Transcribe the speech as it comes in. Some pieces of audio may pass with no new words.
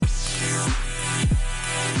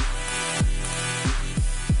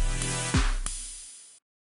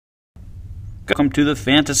Welcome to the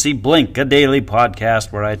Fantasy Blink, a daily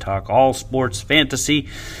podcast where I talk all sports, fantasy,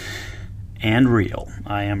 and real.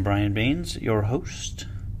 I am Brian Baines, your host,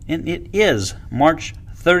 and it is March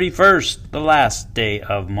 31st, the last day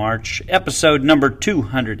of March, episode number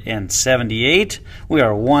 278. We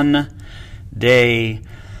are one day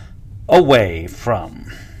away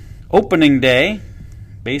from opening day.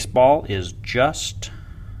 Baseball is just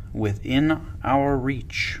within our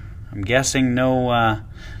reach. I'm guessing no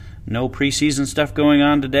preseason stuff going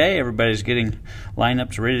on today. Everybody's getting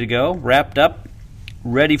lineups ready to go, wrapped up,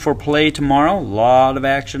 ready for play tomorrow. A lot of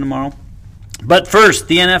action tomorrow. But first,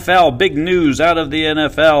 the NFL. Big news out of the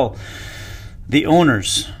NFL. The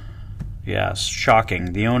owners, yes,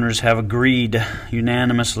 shocking. The owners have agreed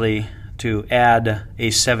unanimously to add a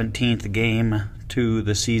 17th game to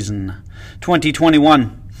the season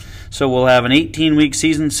 2021. So we'll have an 18-week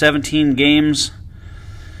season, 17 games.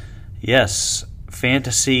 Yes,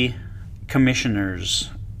 fantasy commissioners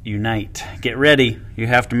unite. Get ready. You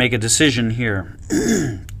have to make a decision here.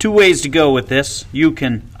 Two ways to go with this. You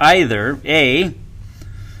can either, A,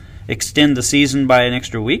 extend the season by an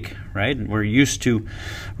extra week, right? We're used to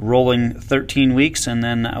rolling 13 weeks, and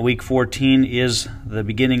then week 14 is the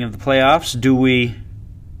beginning of the playoffs. Do we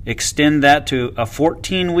extend that to a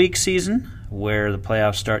 14-week season, where the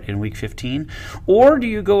playoffs start in week 15? Or do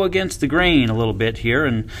you go against the grain a little bit here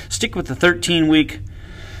and stick with the 13-week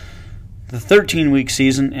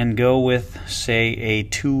season and go with, say, a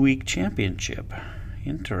 2-week championship?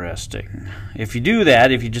 Interesting. If you do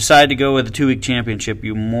that, if you decide to go with a 2-week championship,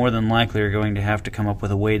 you more than likely are going to have to come up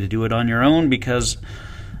with a way to do it on your own, because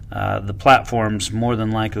the platforms more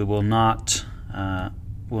than likely will not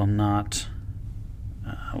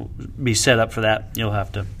be set up for that. You'll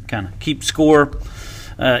have to kind of keep score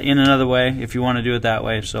in another way if you want to do it that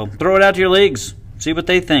way. So throw it out to your leagues. See what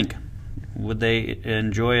they think. Would they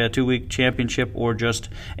enjoy a 2-week championship or just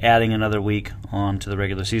adding another week on to the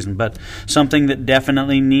regular season? But something that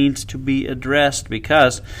definitely needs to be addressed,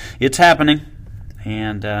 because it's happening,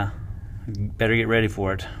 and better get ready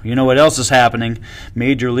for it. You know what else is happening?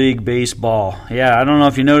 Major League Baseball. Yeah, I don't know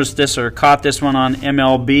if you noticed this or caught this one on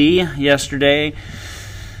MLB yesterday.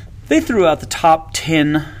 They threw out the top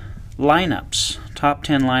 10 lineups.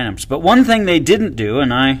 But one thing they didn't do,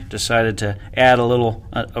 and I decided to add a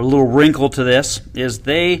little wrinkle to this, is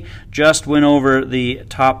they just went over the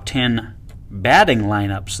top 10 batting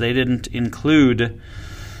lineups. They didn't include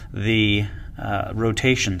the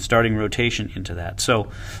starting rotation into that. So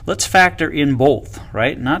let's factor in both,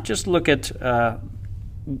 right? Not just look at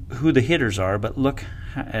who the hitters are, but look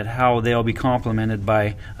at how they'll be complemented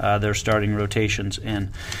by their starting rotations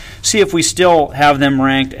and see if we still have them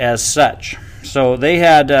ranked as such. So they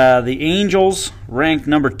had the Angels ranked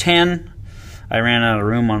number 10. I ran out of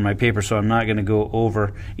room on my paper, so I'm not going to go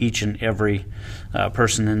over each and every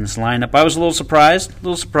person in this lineup. I was a little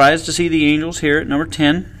surprised to see the Angels here at number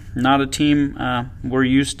 10. Not a team we're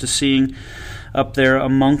used to seeing up there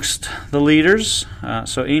amongst the leaders.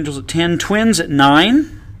 So Angels at 10, Twins at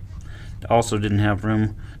 9. Also didn't have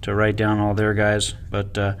room to write down all their guys.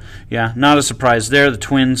 But, yeah, not a surprise there. The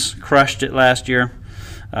Twins crushed it last year.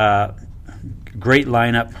 Great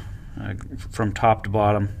lineup from top to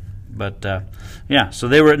bottom. But, yeah, so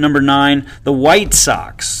they were at number 9. The White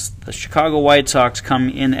Sox, the Chicago White Sox, come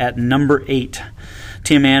in at number 8.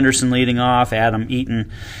 Tim Anderson leading off, Adam Eaton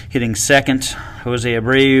hitting second, Jose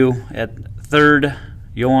Abreu at third,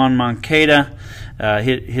 Yoan Moncada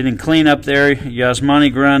hitting cleanup there.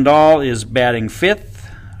 Yasmani Grandal is batting fifth.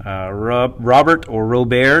 Robert or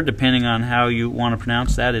Robert, depending on how you want to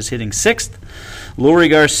pronounce that, is hitting sixth. Lori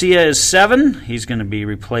Garcia is 7. He's going to be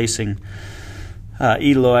replacing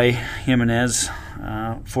Eloy Jimenez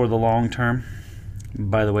for the long term.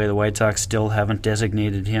 By the way, the White Sox still haven't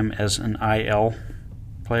designated him as an IL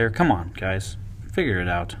player. Come on, guys. Figure it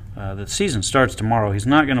out. The season starts tomorrow. He's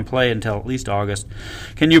not going to play until at least August.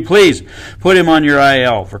 Can you please put him on your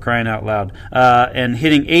IL, for crying out loud? And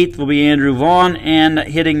hitting 8th will be Andrew Vaughn, and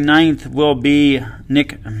hitting 9th will be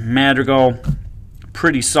Nick Madrigal.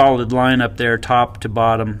 Pretty solid lineup there, top to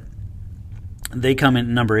bottom. They come in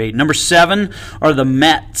at number 8. Number 7 are the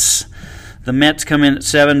Mets. The Mets come in at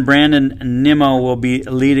 7. Brandon Nimmo will be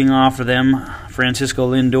leading off for them.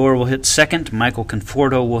 Francisco Lindor will hit second. Michael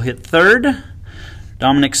Conforto will hit third.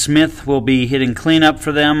 Dominic Smith will be hitting cleanup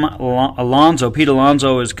for them. Pete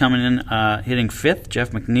Alonso is coming in hitting fifth. Jeff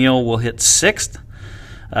McNeil will hit sixth.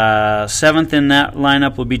 Seventh in that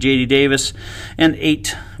lineup will be J.D. Davis. And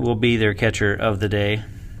 8 will be their catcher of the day,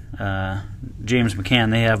 James McCann.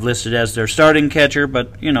 They have listed as their starting catcher,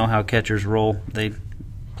 but you know how catchers roll. They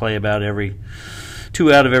play about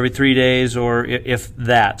 2 out of every 3 days, or if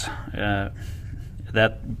that.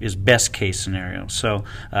 that is best case scenario. So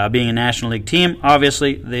being a National League team,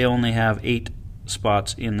 obviously they only have 8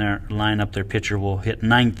 spots in their lineup. Their pitcher will hit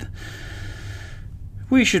 9th.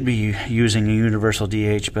 We should be using a universal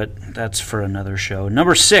DH, but that's for another show.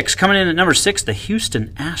 Number 6, coming in at number 6, the Houston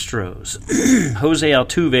Astros. Jose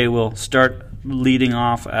Altuve will start leading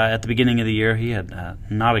off at the beginning of the year. He had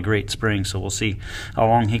not a great spring, so we'll see how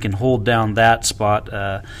long he can hold down that spot.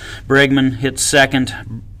 Bregman hits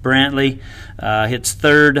 2nd. Brantley hits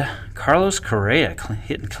 3rd. Carlos Correa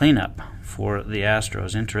hitting cleanup for the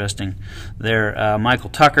Astros. Interesting there. Michael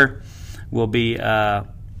Tucker will be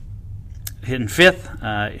hitting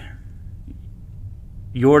 5th.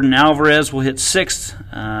 Jordan Alvarez will hit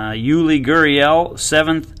 6th. Yuli Gurriel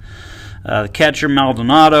 7th. The catcher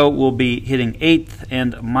Maldonado will be hitting 8th,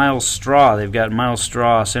 and Miles Straw. They've got Miles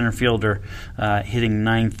Straw, center fielder, hitting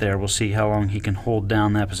 9th there. We'll see how long he can hold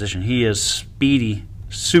down that position. He is speedy,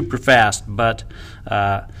 super fast, but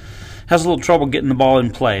has a little trouble getting the ball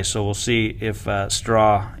in play. So we'll see if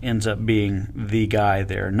Straw ends up being the guy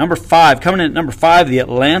there. Number 5, coming in at number 5, the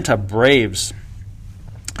Atlanta Braves.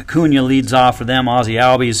 Acuna leads off for them. Ozzie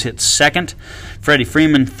Albies hits 2nd. Freddie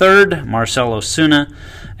Freeman 3rd. Marcell Ozuna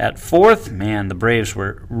at 4th. Man, the Braves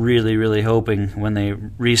were really, really hoping when they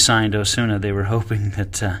re-signed Ozuna, they were hoping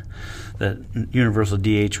that the universal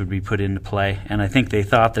DH would be put into play, and I think they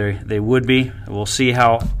thought they would be. We'll see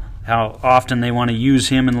how often they want to use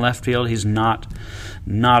him in left field. He's not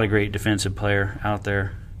a great defensive player out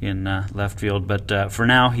there in left field, but for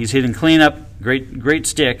now he's hitting cleanup. Great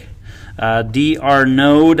stick. D.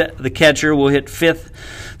 Arnaud, the catcher, will hit 5th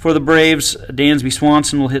for the Braves. Dansby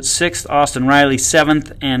Swanson will hit 6th. Austin Riley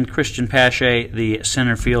 7th, and Christian Pache, the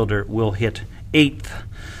center fielder, will hit 8th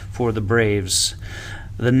for the Braves.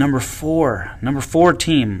 The number 4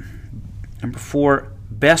 team, number 4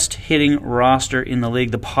 best hitting roster in the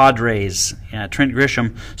league, the Padres. Trent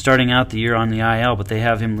Grisham starting out the year on the IL, but they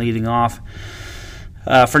have him leading off.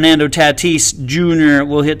 Fernando Tatis Jr.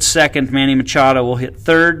 will hit 2nd. Manny Machado will hit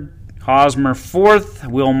 3rd. Hosmer 4th.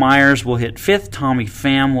 Will Myers will hit 5th. Tommy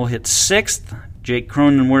Pham will hit 6th. Jake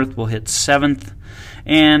Cronenworth will hit 7th.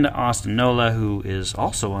 And Austin Nola, who is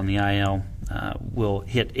also on the IL, will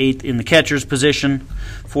hit 8th in the catcher's position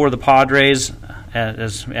for the Padres.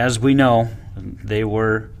 As we know, they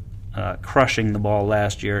were crushing the ball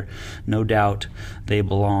last year. No doubt they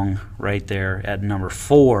belong right there at number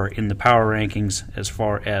 4 in the power rankings as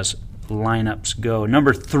far as lineups go.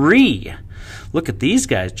 Number 3, look at these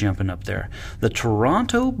guys jumping up there. The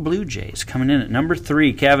Toronto Blue Jays coming in at number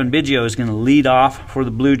 3. Kevin Biggio is going to lead off for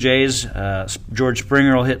the Blue Jays. George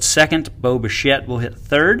Springer will hit 2nd. Bo Bichette will hit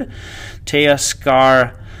 3rd.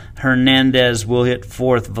 Teoscar Hernandez will hit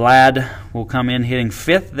 4th. Vlad will come in hitting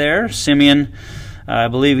 5th there. Simeon, I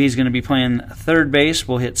believe he's going to be playing 3rd base,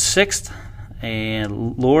 will hit 6th.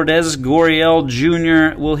 And Lourdes Gurriel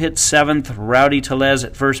Jr. will hit 7th. Rowdy Tellez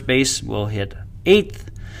at first base will hit 8th.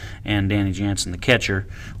 And Danny Jansen, the catcher,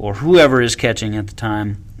 or whoever is catching at the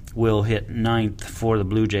time, will hit 9th for the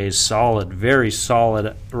Blue Jays. Solid, very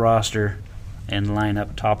solid roster and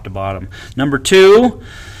lineup top to bottom. Number 2,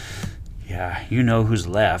 yeah, you know who's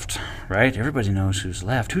left, right? Everybody knows who's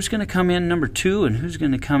left. Who's going to come in number 2 and who's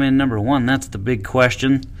going to come in number 1? That's the big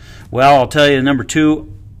question. Well, I'll tell you, number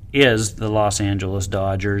 2 is the Los Angeles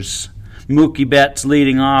Dodgers. Mookie Betts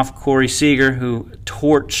leading off. Corey Seager, who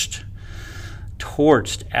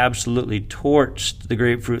absolutely torched the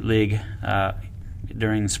Grapefruit League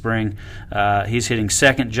during the spring. He's hitting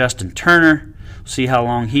 2nd. Justin Turner, see how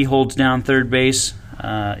long he holds down 3rd base,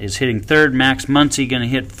 is hitting 3rd. Max Muncy going to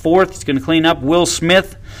hit 4th. He's going to clean up. Will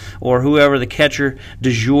Smith, or whoever the catcher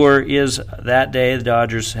du jour is that day. The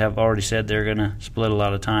Dodgers have already said they're going to split a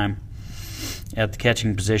lot of time at the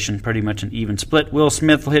catching position, pretty much an even split. Will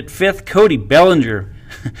Smith will hit 5th. Cody Bellinger,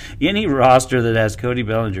 any roster that has Cody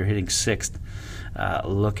Bellinger hitting 6th,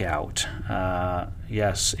 look out.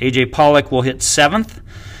 Yes, A.J. Pollock will hit 7th,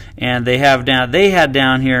 and they had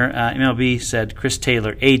down here, MLB said Chris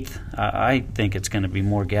Taylor 8th. I think it's going to be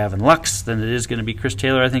more Gavin Lux than it is going to be Chris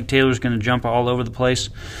Taylor. I think Taylor's going to jump all over the place,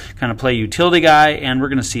 kind of play utility guy, and we're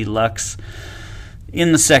going to see Lux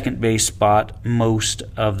in the 2nd base spot most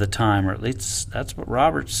of the time, or at least that's what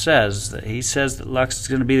Roberts says. He says that Lux is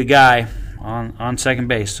going to be the guy on 2nd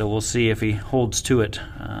base, so we'll see if he holds to it.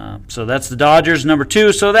 So that's the Dodgers, number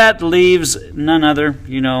 2. So that leaves none other,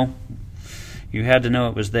 you had to know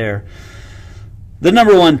it was there. The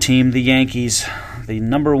number 1 team, the Yankees, the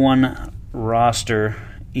number 1 roster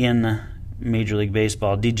in Major League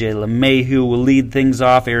Baseball. DJ LeMahieu will lead things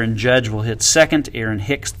off. Aaron Judge will hit 2nd. Aaron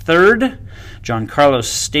Hicks 3rd. Giancarlo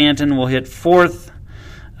Stanton will hit 4th.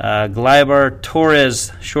 Gleyber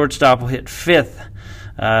Torres, shortstop, will hit 5th.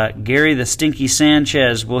 Gary the Stinky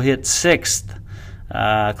Sanchez will hit 6th.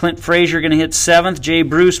 Clint Frazier going to hit 7th. Jay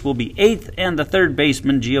Bruce will be 8th. And the third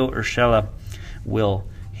baseman, Gio Urshela, will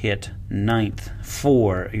hit 9th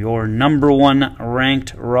for your number 1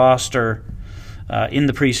 ranked roster in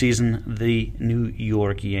the preseason, the New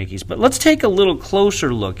York Yankees. But let's take a little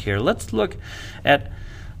closer look here. Let's look at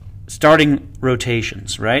starting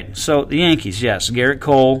rotations, right? So the Yankees, yes, Garrett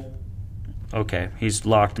Cole, okay, he's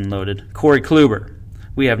locked and loaded. Corey Kluber,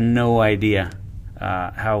 we have no idea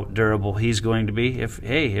how durable he's going to be.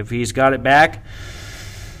 If he's got it back,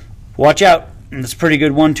 watch out. It's a pretty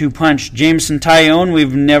good 1-2 punch. Jameson Taillon,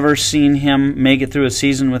 we've never seen him make it through a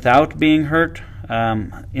season without being hurt.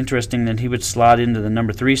 Interesting that he would slot into the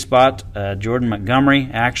number 3 spot. Jordan Montgomery,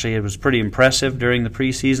 actually, it was pretty impressive during the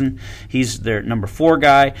preseason. He's their number 4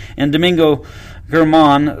 guy. And Domingo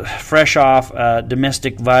Germán, fresh off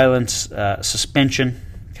domestic violence suspension,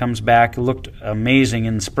 comes back, looked amazing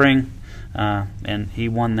in the spring, and he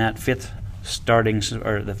won that 5th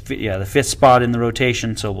the 5th spot in the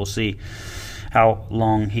rotation. So we'll see how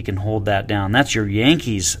long he can hold that down. That's your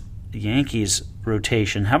Yankees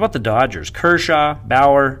rotation. How about the Dodgers? Kershaw,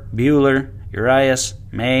 Bauer, Buehler, Urias,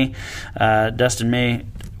 May. Dustin May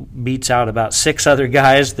beats out about 6 other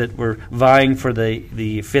guys that were vying for the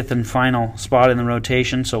 5th and final spot in the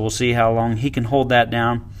rotation, so we'll see how long he can hold that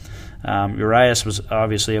down. Urias was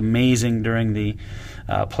obviously amazing during the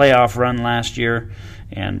playoff run last year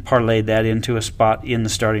and parlayed that into a spot in the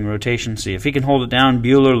starting rotation. See if he can hold it down.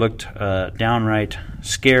 Buehler looked downright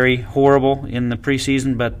scary, horrible in the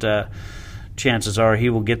preseason, but chances are he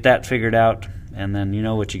will get that figured out, and then you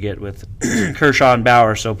know what you get with Kershaw and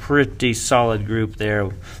Bauer. So pretty solid group there.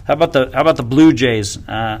 How about the Blue Jays?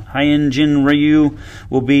 Hyun-Jin Ryu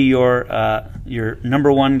will be your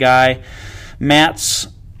number 1 guy. Matz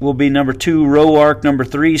will be number 2. Roark number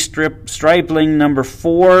 3. Stripling number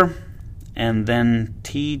 4, and then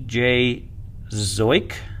T.J.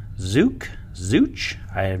 Zeuch.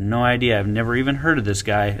 I have no idea. I've never even heard of this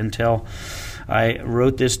guy until I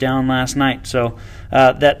wrote this down last night. So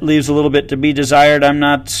that leaves a little bit to be desired. I'm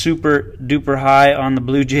not super duper high on the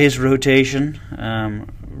Blue Jays rotation.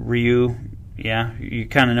 Ryu, yeah, you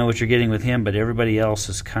kind of know what you're getting with him, but everybody else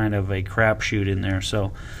is kind of a crapshoot in there.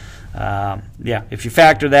 So yeah, if you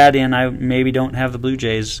factor that in, I maybe don't have the Blue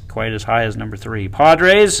Jays quite as high as number 3.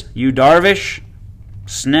 Padres, Yu Darvish,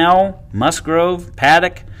 Snell, Musgrove,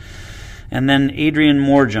 Paddock, and then Adrian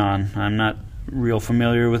Morejon. I'm not real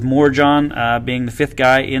familiar with Morejon being the 5th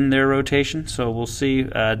guy in their rotation, so we'll see.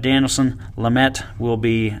 Danielson Lamet will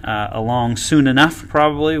be along soon enough,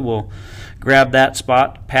 probably. We'll grab that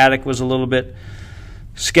spot. Paddock was a little bit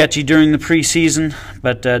sketchy during the preseason,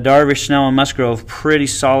 but Darvish, Snell, and Musgrove, pretty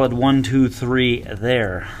solid 1, 2, 3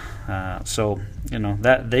 there. So you know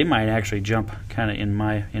that they might actually jump kind of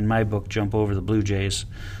in my book, jump over the Blue Jays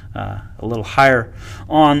a little higher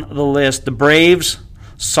on the list. The Braves,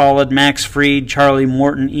 solid Max Fried, Charlie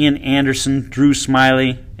Morton, Ian Anderson, Drew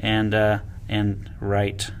Smyly, and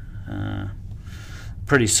Wright.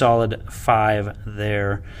 Pretty solid 5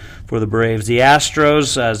 there for the Braves. The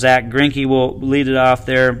Astros, Zach Greinke will lead it off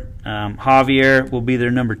there. Javier will be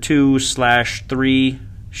their number 2/3,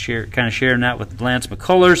 kind of sharing that with Lance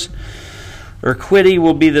McCullers. Urquidy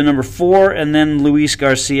will be the number 4, and then Luis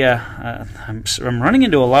Garcia. I'm running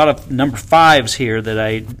into a lot of number 5s here that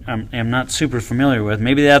I am not super familiar with.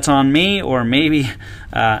 Maybe that's on me, or maybe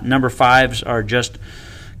number 5s are just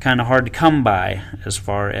kind of hard to come by as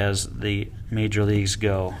far as the major leagues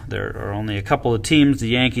go. There are only a couple of teams, the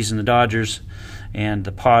Yankees and the Dodgers, and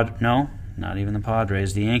not even the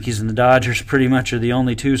Padres. The Yankees and the Dodgers pretty much are the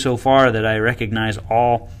only 2 so far that I recognize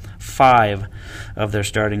all 5 of their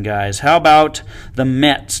starting guys. How about the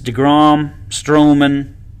Mets? DeGrom,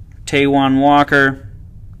 Stroman, Taijuan Walker,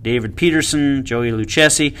 David Peterson, Joey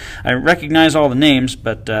Lucchesi. I recognize all the names,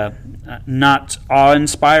 but not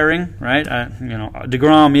awe-inspiring, right?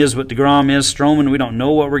 DeGrom is what DeGrom is. Stroman, we don't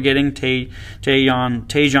know what we're getting.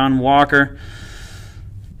 Taijuan Walker,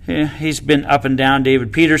 he's been up and down.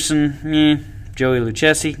 David Peterson, Joey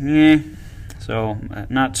Lucchesi, so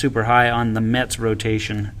not super high on the Mets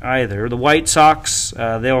rotation either. The White Sox,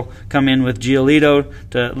 they'll come in with Giolito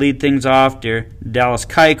to lead things off. Dallas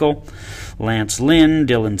Keuchel, Lance Lynn,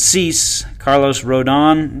 Dylan Cease, Carlos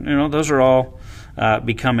Rodon. Those are all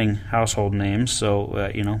becoming household names.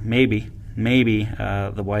 So maybe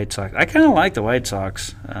the White Sox. I kind of like the White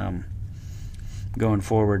Sox going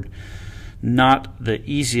forward. Not the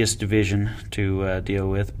easiest division to deal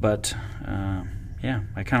with, but yeah,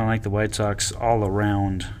 I kind of like the White Sox all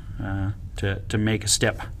around to make a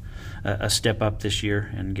step up this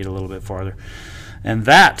year and get a little bit farther. And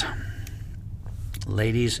that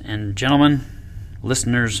ladies and gentlemen,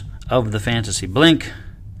 listeners of the Fantasy Blink,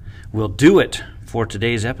 will do it for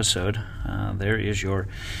today's episode. There is your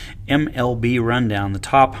MLB rundown,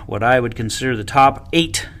 what I would consider the top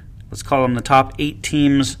 8. Let's call them the top 8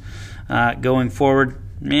 teams going forward.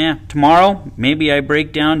 Tomorrow, maybe I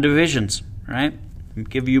break down divisions, right?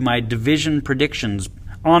 Give you my division predictions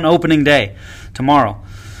on opening day tomorrow.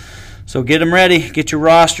 So get them ready. Get your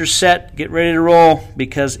rosters set. Get ready to roll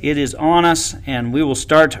because it is on us, and we will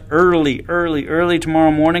start early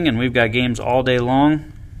tomorrow morning, and we've got games all day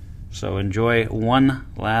long. So enjoy one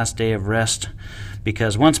last day of rest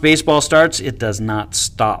because once baseball starts, it does not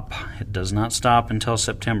stop. It does not stop until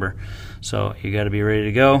September. So you got to be ready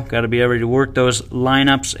to go. Got to be ready to work those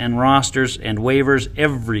lineups and rosters and waivers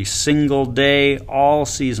every single day, all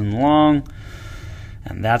season long.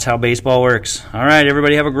 And that's how baseball works. All right,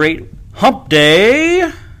 everybody have a great hump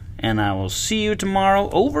day, and I will see you tomorrow.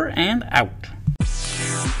 Over and out.